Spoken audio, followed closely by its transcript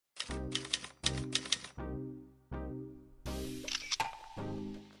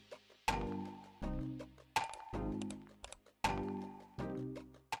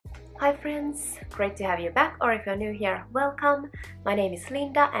Hi friends, great to have you back, or if you're new here, welcome. My name is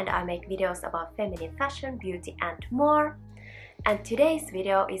Linda and I make videos about feminine fashion, beauty and more. And today's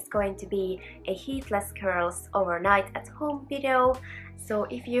video is going to be a heatless curls overnight at home video. So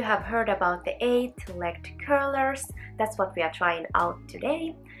if you have heard about the 8-legged curlers, that's what we are trying out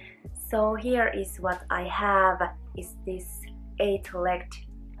today. So here is what I have, is this 8-legged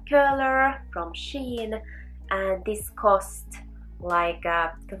curler from Shein, and this cost like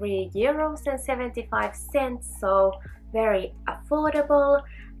 €3.75, so very affordable.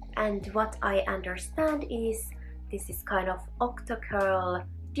 And what I understand is this is kind of Octocurl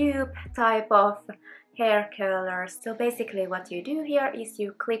dupe type of hair curler. So basically what you do here is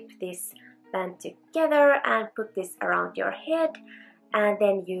you clip this band together and put this around your head, and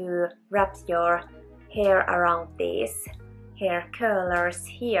then you wrap your hair around these hair curlers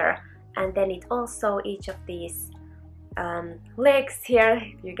here, and then it also, each of these legs here,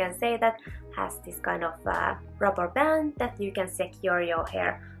 if you can say that, has this kind of rubber band that you can secure your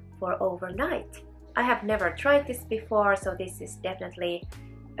hair for overnight. I have never tried this before, so this is definitely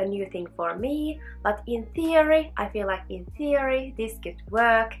a new thing for me, but in theory, I feel like in theory this could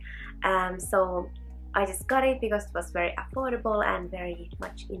work. So I just got it because it was very affordable and very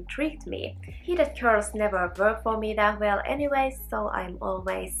much intrigued me. Heated curls never work for me that well anyway, so I'm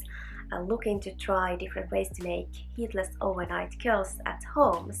always looking to try different ways to make heatless overnight curls at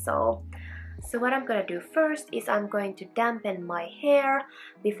home. So what I'm gonna do first is I'm going to dampen my hair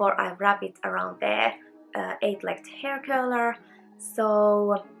before I wrap it around the 8-legged hair curler.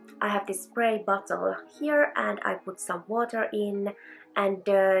 So I have this spray bottle here and I put some water in, and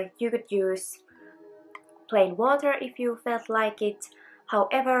you could use plain water if you felt like it.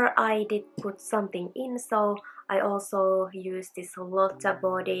 However, I did put something in, so I also used this Lotta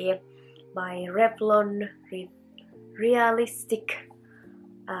Body by Revlon Realistic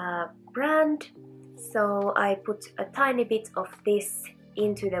brand. So I put a tiny bit of this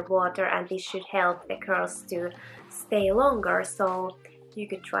into the water, and this should help the curls to stay longer. So you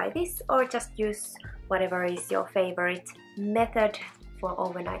could try this or just use whatever is your favorite method for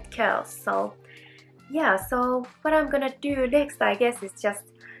overnight curls. So yeah, so what I'm gonna do next, I guess, is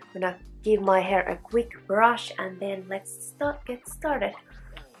just gonna give my hair a quick brush, and then let's get started.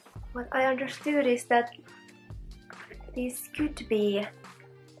 What I understood is that this could be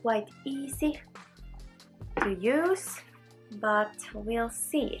quite easy to use, but we'll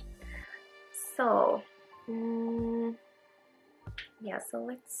see. So yeah, so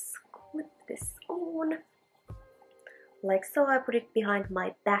let's clip this on like so. I put it behind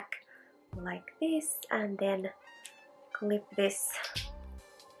my back like this, and then clip this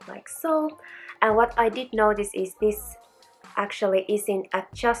like so. And what I did notice is this actually isn't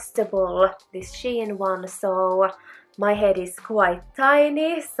adjustable, this Shein one, so my head is quite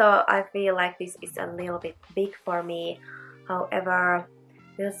tiny, so I feel like this is a little bit big for me. However,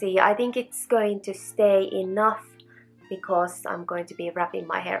 we'll see. I think it's going to stay enough because I'm going to be wrapping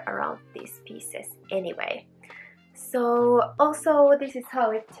my hair around these pieces anyway. So also this is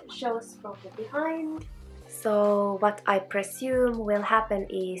how it shows from the behind. So what I presume will happen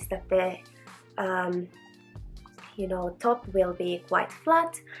is that the top will be quite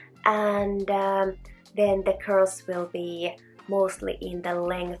flat, and then the curls will be mostly in the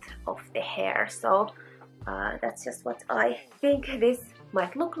length of the hair. So that's just what I think this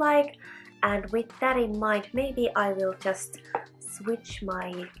might look like. And with that in mind, maybe I will just switch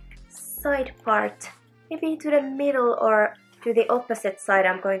my side part maybe to the middle or to the opposite side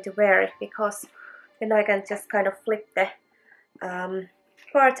I'm going to wear it, because then I can just kind of flip the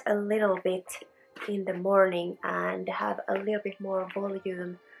part a little bit in the morning and have a little bit more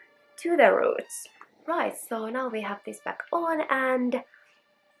volume to the roots. Right, so now we have this back on, and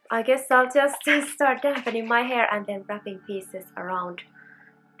I guess I'll just start dampening my hair and then wrapping pieces around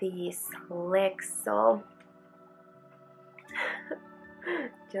these legs. So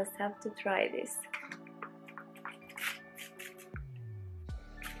just have to try this.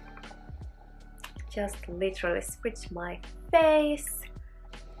 Just literally switch my face.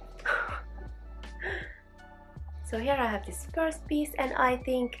 So here I have this first piece, and I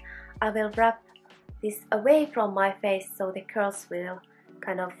think I will wrap this away from my face so the curls will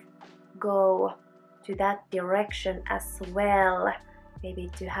kind of go to that direction as well, maybe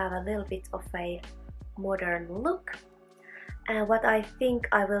to have a little bit of a modern look. And what I think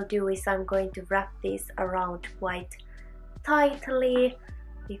I will do is I'm going to wrap this around quite tightly,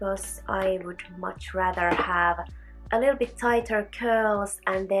 because I would much rather have a little bit tighter curls,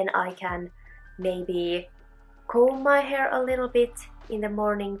 and then I can maybe comb my hair a little bit in the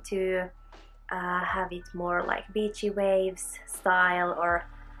morning to have it more like beachy waves style, or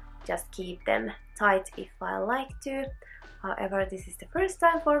just keep them tight if I like to. However, this is the first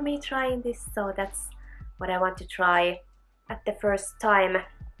time for me trying this, so that's what I want to try at the first time.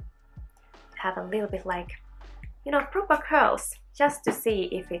 Have a little bit like, you know, proper curls, just to see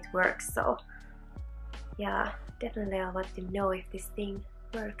if it works. So yeah, definitely I want to know if this thing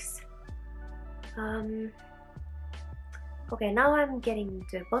works. Okay, now I'm getting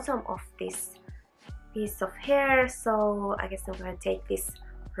to the bottom of this piece of hair, so I guess I'm gonna take this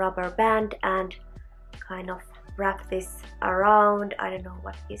rubber band and kind of wrap this around. I don't know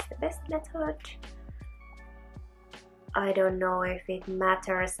what is the best method. I don't know if it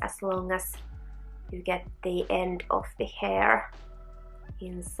matters as long as you get the end of the hair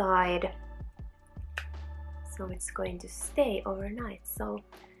inside, so it's going to stay overnight. So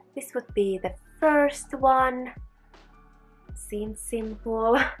this would be the first one. Seems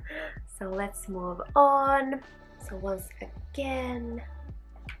simple. So let's move on. So once again,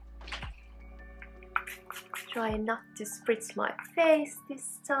 try not to spritz my face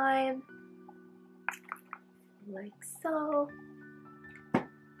this time, like so.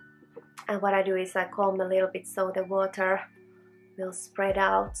 And what I do is I comb a little bit so the water will spread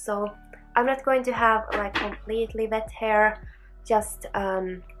out. So I'm not going to have like completely wet hair, just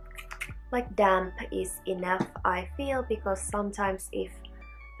like damp is enough, I feel, because sometimes if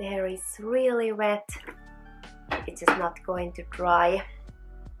the hair is really wet, it's just not going to dry.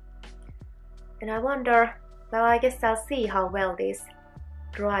 And I wonder, well, I guess I'll see how well these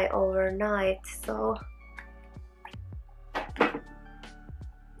dry overnight. So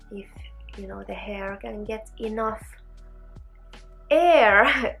if, you know, the hair can get enough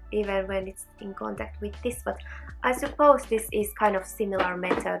air even when it's in contact with this. But I suppose this is kind of similar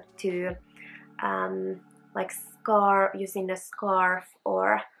method to like using a scarf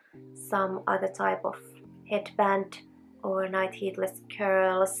or some other type of headband, overnight heatless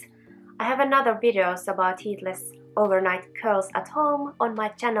curls. I have another videos about heatless overnight curls at home on my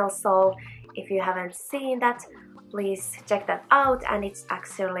channel, so if you haven't seen that, please check that out. And it's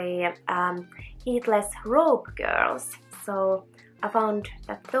actually heatless rope curls, so I found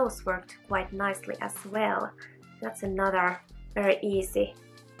that those worked quite nicely as well. That's another very easy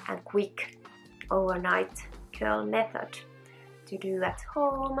and quick overnight curl method to do at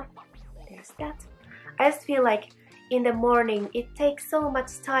home. There's that. I just feel like in the morning it takes so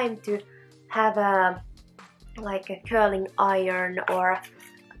much time to have a like a curling iron or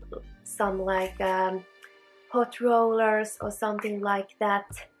some like hot rollers or something like that.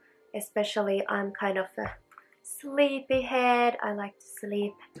 Especially I'm kind of a sleepy head. I like to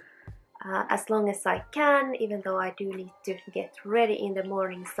sleep as long as I can, even though I do need to get ready in the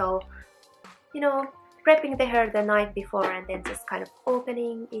morning. So, you know, prepping the hair the night before and then just kind of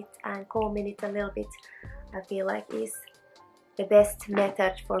opening it and combing it a little bit, I feel like is the best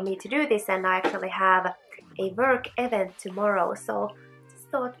method for me to do this. And I actually have a work event tomorrow, so just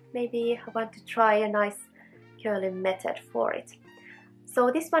thought maybe I want to try a nice curling method for it. So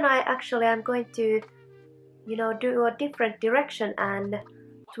this one I'm going to, you know, do a different direction and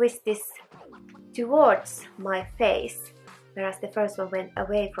twist this towards my face, whereas the first one went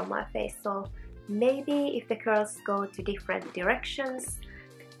away from my face. So maybe if the curls go to different directions,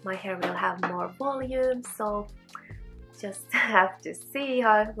 my hair will have more volume. So just have to see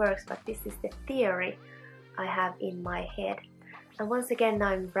how it works, but this is the theory I have in my head. And once again,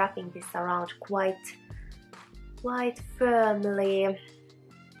 I'm wrapping this around quite firmly,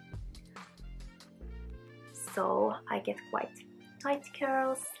 so I get quite tight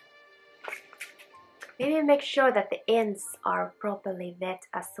curls. Maybe make sure that the ends are properly wet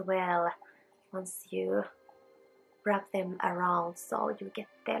as well once you wrap them around, so you get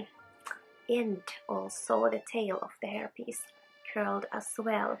the end, also the tail of the hairpiece, curled as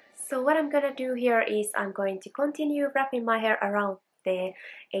well. So what I'm gonna do here is I'm going to continue wrapping my hair around the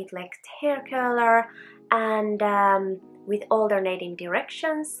 8-legged hair curler and with alternating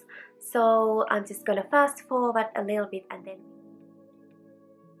directions. So I'm just gonna fast forward a little bit and then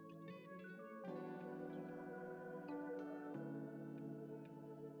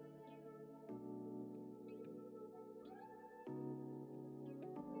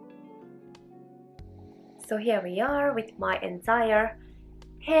so here we are with my entire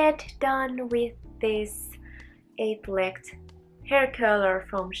head done with this 8-legged hair curler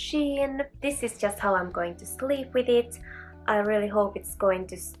from Shein. This is just how I'm going to sleep with it. I really hope it's going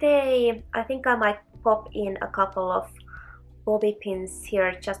to stay. I think I might pop in a couple of bobby pins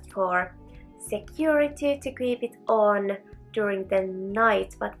here just for security to keep it on during the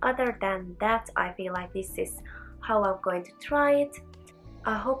night, but other than that I feel like this is how I'm going to try it.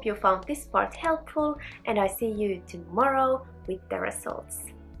 I hope you found this part helpful and I see you tomorrow with the results.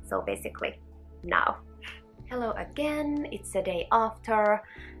 So basically now. Hello again, it's a day after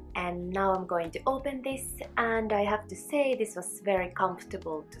and now I'm going to open this, and I have to say this was very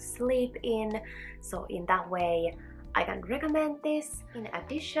comfortable to sleep in, so in that way I can recommend this. In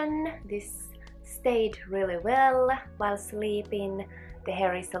addition, this stayed really well while sleeping. The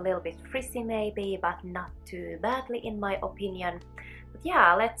hair is a little bit frizzy maybe, but not too badly in my opinion. But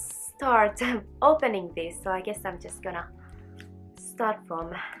yeah, let's start opening this. So I guess I'm just gonna start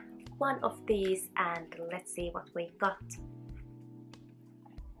from one of these and let's see what we got.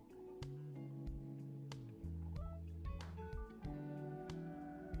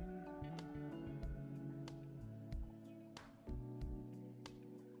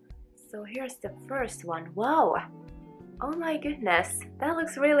 So here's the first one. Wow! Oh my goodness, that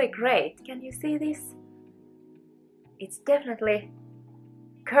looks really great. Can you see this? It's definitely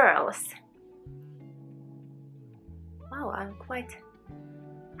curls. Wow, I'm quite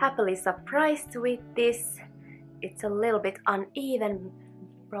happily surprised with this. It's a little bit uneven,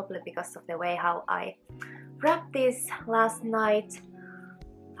 probably because of the way how I wrapped this last night.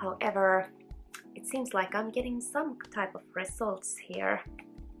 However, it seems like I'm getting some type of results here.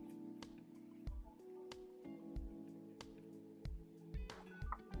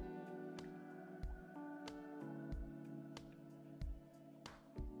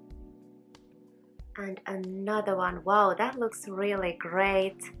 And another one. Wow, that looks really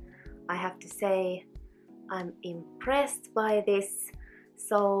great. I have to say I'm impressed by this.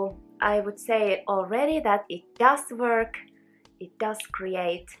 So I would say already that it does work. It does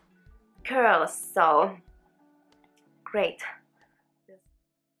create curls, so great.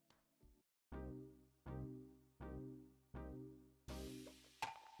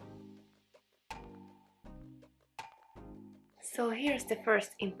 So here's the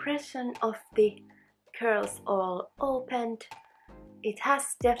first impression of the curls all opened. It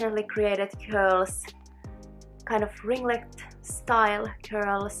has definitely created curls, kind of ringlet style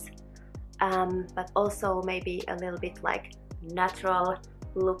curls, but also maybe a little bit like natural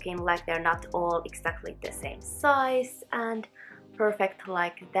looking, like they're not all exactly the same size and perfect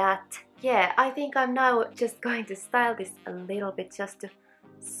like that. Yeah, I think I'm now just going to style this a little bit just to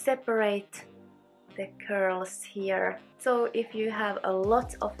separate the curls here. So if you have a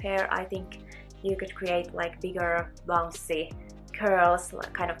lot of hair, I think you could create like bigger bouncy curls,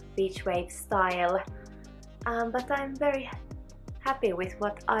 like kind of beach wave style. But I'm very happy with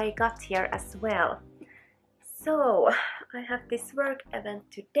what I got here as well. So I have this work event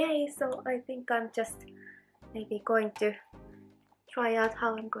today, so I think I'm just maybe going to try out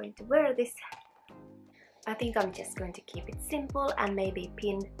how I'm going to wear this. I think I'm just going to keep it simple and maybe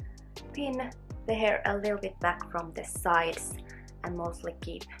pin the hair a little bit back from the sides and mostly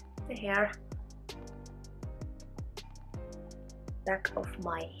keep the hair back of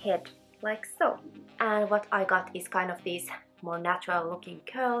my head like so. And what I got is kind of these more natural looking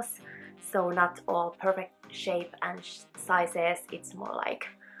curls, so not all perfect shape and sizes. It's more like,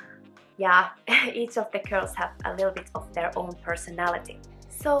 yeah, each of the curls have a little bit of their own personality.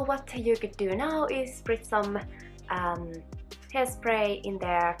 So what you could do now is spritz some hairspray in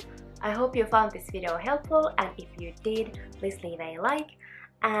there. I hope you found this video helpful, and if you did, please leave a like.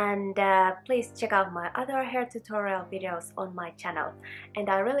 And please check out my other hair tutorial videos on my channel. And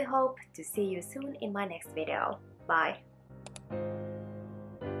I really hope to see you soon in my next video. Bye!